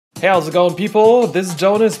Hey, how's it going, people? This is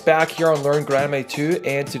Jonas back here on Learn GrandMA2,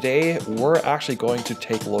 and today we're actually going to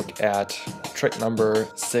take a look at trick number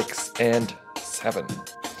 6 and 7.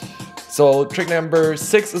 So trick number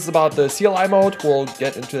 6 is about the CLI mode. We'll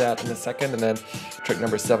get into that in a second, and then trick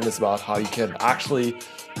number 7 is about how you can actually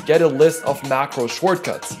get a list of macro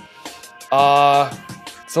shortcuts.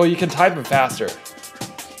 So you can type them faster.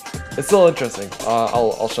 It's still interesting.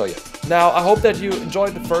 I'll show you. Now, I hope that you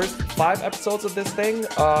enjoyed the first 5 episodes of this thing.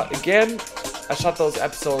 Again, I shot those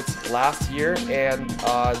episodes last year, and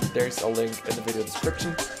there's a link in the video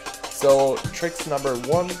description. So tricks number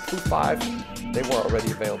 1 through 5, they were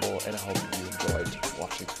already available, and I hope you enjoyed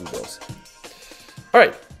watching through those. All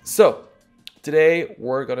right, so today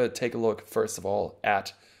we're gonna take a look, first of all,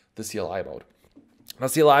 at the CLI mode. Now,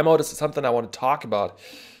 CLI mode is something I want to talk about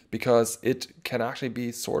because it can actually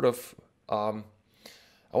be sort of,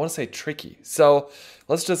 I want to say tricky. So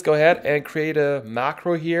let's just go ahead and create a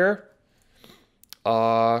macro here.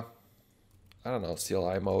 I don't know,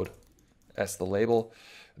 CLI mode as the label.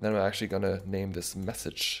 And then I'm actually going to name this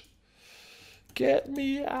message. Get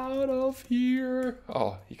me out of here.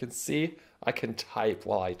 Oh, you can see I can type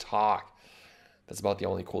while I talk. That's about the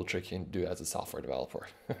only cool trick you can do as a software developer.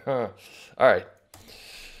 All right.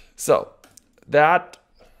 So that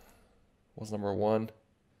was number 1.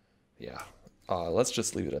 Yeah. Let's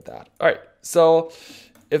just leave it at that. All right, so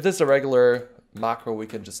if this is a regular macro, we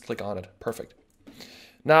can just click on it. Perfect.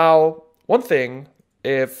 Now, one thing,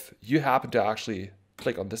 if you happen to actually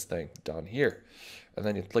click on this thing down here, and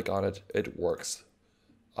then you click on it, it works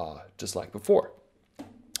just like before.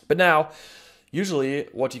 But now, usually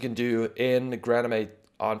what you can do in GrandMA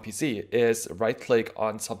on PC is right-click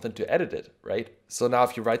on something to edit it, right? So now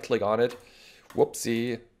if you right-click on it,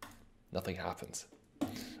 whoopsie, nothing happens.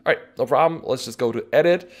 All right, no problem. Let's just go to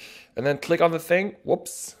edit and then click on the thing.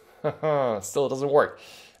 Whoops, still it doesn't work.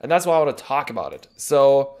 And that's why I want to talk about it.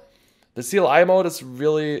 So the CLI mode is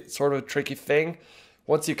really sort of a tricky thing.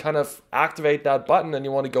 Once you kind of activate that button and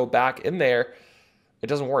you want to go back in there, it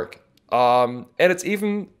doesn't work. And it's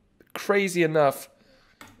even crazy enough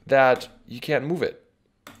that you can't move it.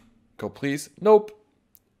 Go please. Nope.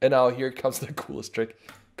 And now here comes the coolest trick.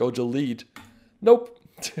 Go delete. Nope.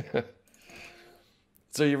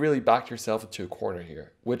 So you really backed yourself into a corner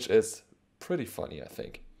here, which is pretty funny, I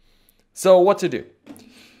think. So what to do?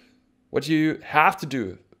 What you have to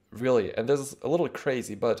do, really, and this is a little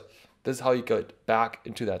crazy, but this is how you get back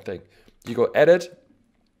into that thing. You go edit,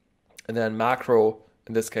 and then macro,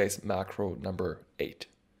 in this case, macro number 8.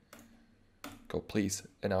 Go please,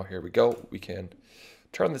 and now here we go. We can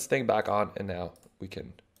turn this thing back on, and now we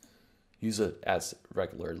can use it as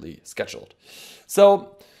regularly scheduled.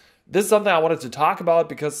 So this is something I wanted to talk about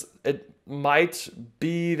because it might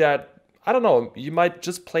be that, I don't know, you might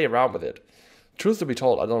just play around with it. Truth to be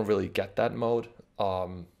told, I don't really get that mode.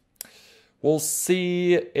 We'll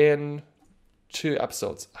see in 2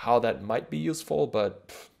 episodes how that might be useful, but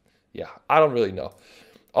yeah, I don't really know.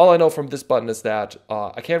 All I know from this button is that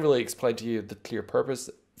I can't really explain to you the clear purpose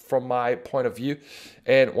from my point of view.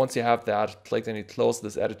 And once you have that clicked and you close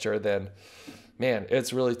this editor, then man,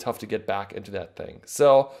 it's really tough to get back into that thing.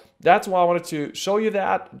 So that's why I wanted to show you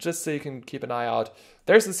that, just so you can keep an eye out.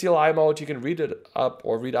 There's the CLI mode. You can read it up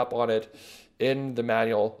or read up on it in the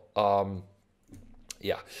manual.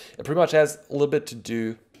 Yeah, it pretty much has a little bit to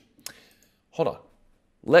do. Hold on.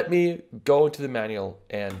 Let me go into the manual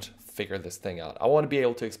and figure this thing out. I want to be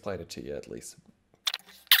able to explain it to you at least.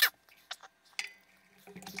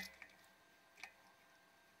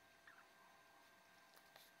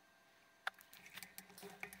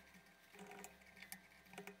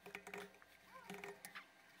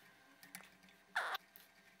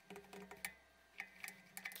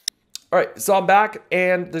 All right, so I'm back,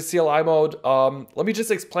 and the CLI mode, let me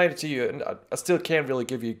just explain it to you, and I still can't really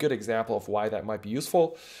give you a good example of why that might be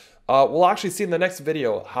useful. We'll actually see in the next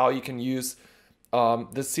video how you can use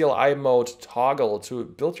the CLI mode toggle to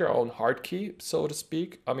build your own hard key, so to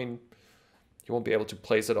speak. I mean, you won't be able to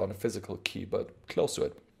place it on a physical key, but close to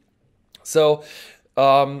it. So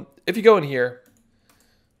if you go in here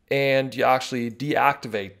and you actually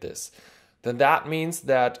deactivate this, then that means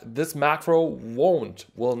that this macro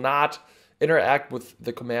will not interact with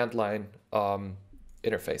the command line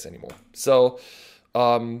interface anymore. So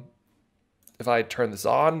if I turn this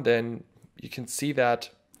on, then you can see that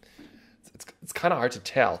it's kind of hard to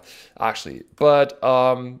tell, actually. But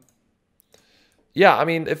yeah, I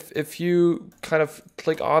mean, if you kind of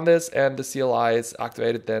click on this and the CLI is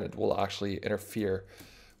activated, then it will actually interfere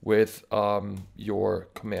with your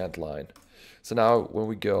command line. So now when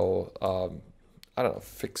we go, I don't know,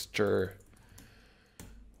 fixture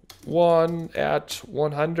 1 at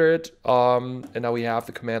 100. And now we have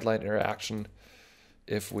the command line interaction.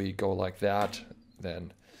 If we go like that,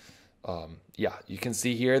 then yeah, you can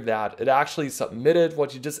see here that it actually submitted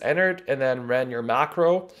what you just entered and then ran your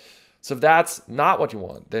macro. So if that's not what you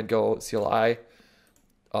want, then go CLI,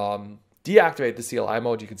 deactivate the CLI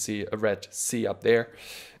mode. You can see a red C up there.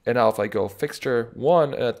 And now if I go fixture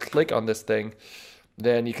 1 and I click on this thing,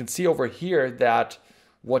 then you can see over here that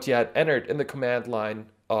what you had entered in the command line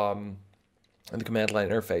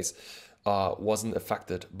interface wasn't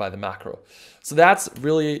affected by the macro. So that's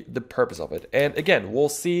really the purpose of it. And again, we'll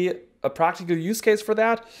see a practical use case for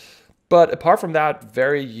that. But apart from that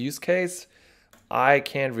very use case, I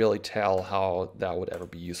can't really tell how that would ever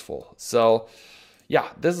be useful. So yeah,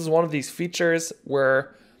 this is one of these features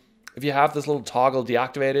where if you have this little toggle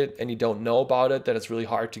deactivated and you don't know about it, then it's really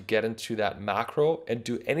hard to get into that macro and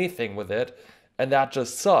do anything with it. And that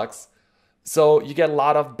just sucks. So you get a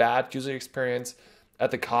lot of bad user experience at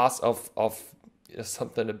the cost of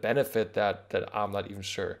something, a benefit that I'm not even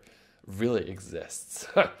sure really exists.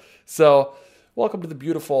 So welcome to the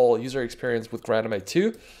beautiful user experience with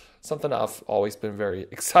GrandMA2, something I've always been very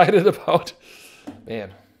excited about.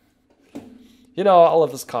 Man, you know, I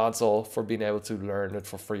love this console for being able to learn it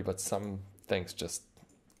for free, but some things just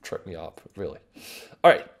trip me up, really.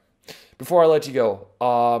 All right, before I let you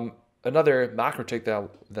go, another macro trick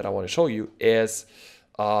that I want to show you is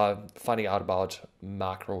finding out about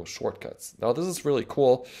macro shortcuts. Now, this is really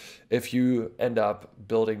cool if you end up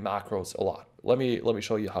building macros a lot. Let me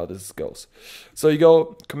show you how this goes. So you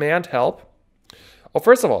go CmdHelp. Oh,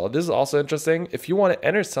 first of all, this is also interesting. If you want to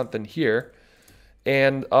enter something here,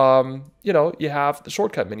 and you know, you have the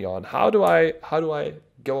shortcut menu on. How do I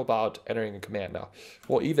go about entering a command now?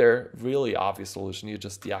 Well, either really obvious solution, you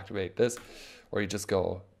just deactivate this, or you just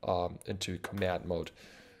go into command mode.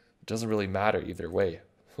 It doesn't really matter either way.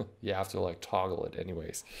 You have to like toggle it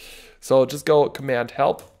anyways. So just go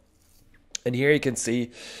CmdHelp, and here you can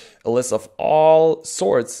see a list of all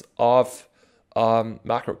sorts of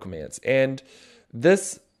macro commands. And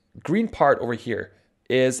this green part over here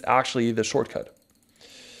is actually the shortcut.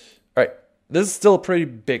 All right, this is still a pretty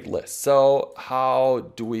big list. So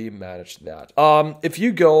how do we manage that? If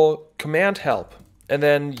you go CmdHelp and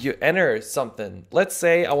then you enter something, let's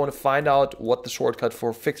say I want to find out what the shortcut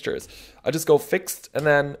for fixture is. I just go fixed and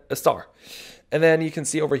then a star. And then you can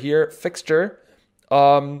see over here, fixture.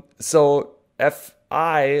 So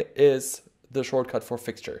FI is the shortcut for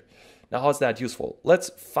fixture. Now, how's that useful? Let's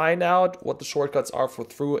find out what the shortcuts are for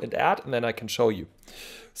through and at, and then I can show you.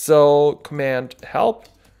 So CmdHelp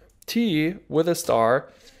T with a star,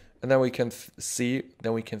 and then we can see,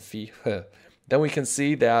 then we can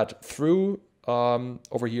see that through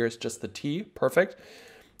over here is just the T, perfect.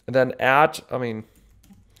 And then at, I mean,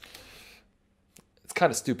 it's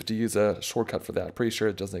kind of stupid to use a shortcut for that. Pretty sure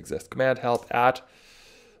it doesn't exist. CmdHelp at,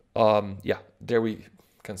 yeah, there we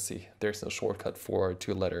can see there's no shortcut for a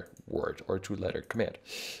 2-letter word or 2-letter command.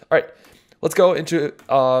 All right, let's go into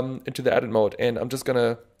the edit mode, and I'm just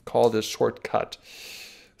gonna call this shortcut.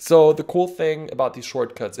 So the cool thing about these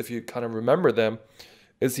shortcuts, if you kind of remember them,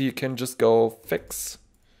 is you can just go fix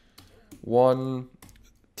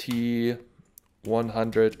 1T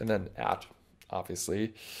 100 and then at,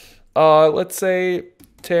 obviously. Let's say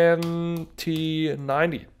 10T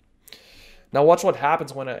 90. Now watch what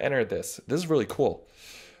happens when I enter this. This is really cool.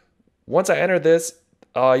 Once I enter this,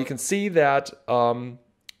 you can see that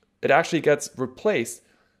it actually gets replaced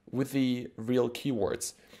with the real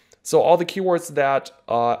keywords. So all the keywords that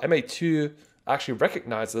MA2 actually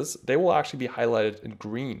recognizes, they will actually be highlighted in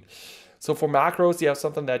green. So for macros, you have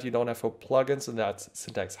something that you don't have for plugins, and that's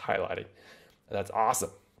syntax highlighting. And that's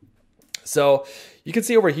awesome. So you can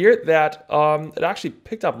see over here that it actually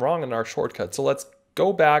picked up wrong in our shortcut. So let's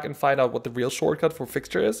go back and find out what the real shortcut for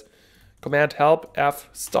fixture is. CmdHelp F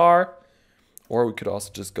star, or we could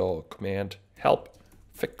also just go CmdHelp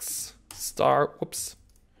fix star, whoops.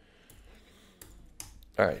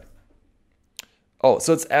 All right. Oh,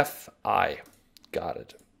 so it's FI, got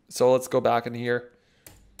it. So let's go back in here,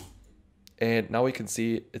 and now we can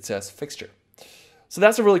see it says fixture. So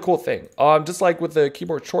that's a really cool thing. Just like with the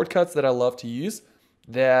keyboard shortcuts that I love to use,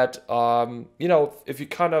 that, you know, if you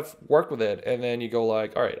kind of work with it and then you go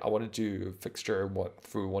like, all right, I want to do fixture 1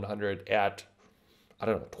 through 100 at, I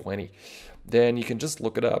don't know, 20. Then you can just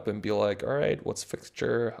look it up and be like, all right, what's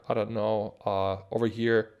fixture? I don't know. Over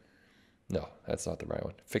here. No, that's not the right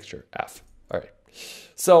one. Fixture F. All right.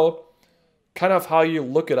 So kind of how you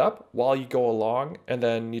look it up while you go along, and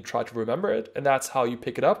then you try to remember it, and that's how you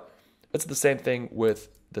pick it up. It's the same thing with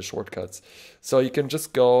the shortcuts. So you can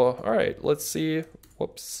just go, all right, let's see.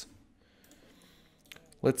 Whoops.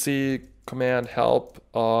 Let's see, command help.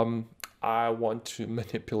 I want to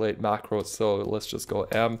manipulate macros, so let's just go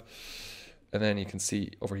M, and then you can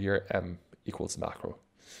see over here M equals macro.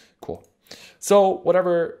 Cool. So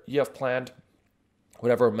whatever you have planned,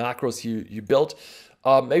 whatever macros you built,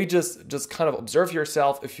 maybe just kind of observe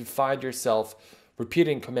yourself. If you find yourself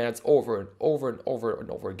repeating commands over and over and over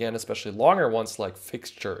and over again, especially longer ones like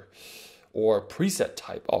fixture or preset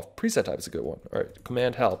type. Oh, preset type is a good one. All right,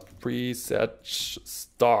 command help, preset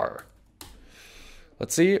star.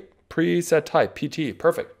 Let's see, preset type, PT,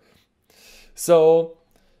 perfect. So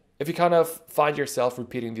if you kind of find yourself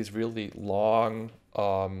repeating these really long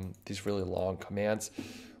commands,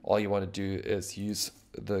 all you want to do is use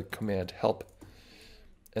the command help.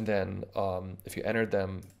 And then if you enter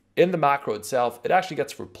them in the macro itself, it actually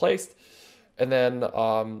gets replaced. And then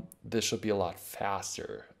this should be a lot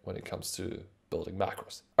faster when it comes to building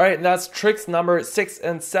macros. All right, and that's tricks number 6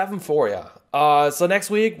 and 7 for you. So next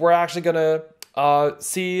week, we're actually gonna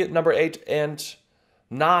see number 8 and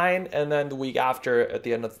 9. And then the week after, at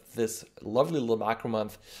the end of this lovely little macro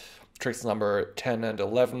month, tricks number 10 and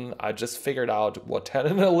 11. I just figured out what 10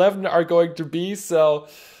 and 11 are going to be. So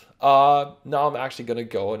now I'm actually going to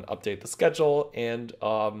go and update the schedule. And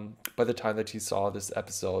by the time that you saw this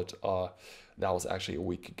episode, that was actually a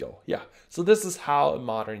week ago. Yeah. So this is how a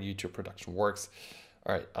modern YouTube production works.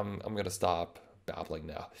 All right. I'm going to stop babbling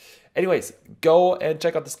now. Anyways, go and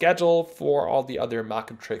check out the schedule for all the other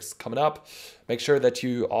macro tricks coming up. Make sure that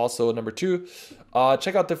you also, number 2,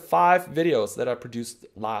 check out the 5 videos that I produced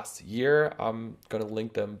last year. I'm going to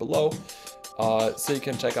link them below. So you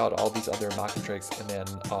can check out all these other macro tricks, and then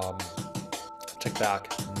check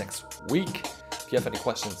back next week. If you have any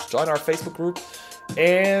questions, join our Facebook group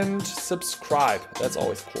and subscribe. That's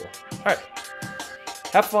always cool. All right.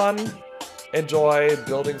 Have fun. Enjoy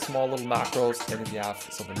building small little macros, and if you have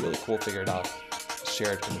something really cool figured out,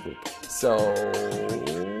 share it in the group. So,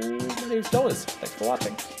 my name is Jonas. Thanks for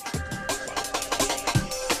watching.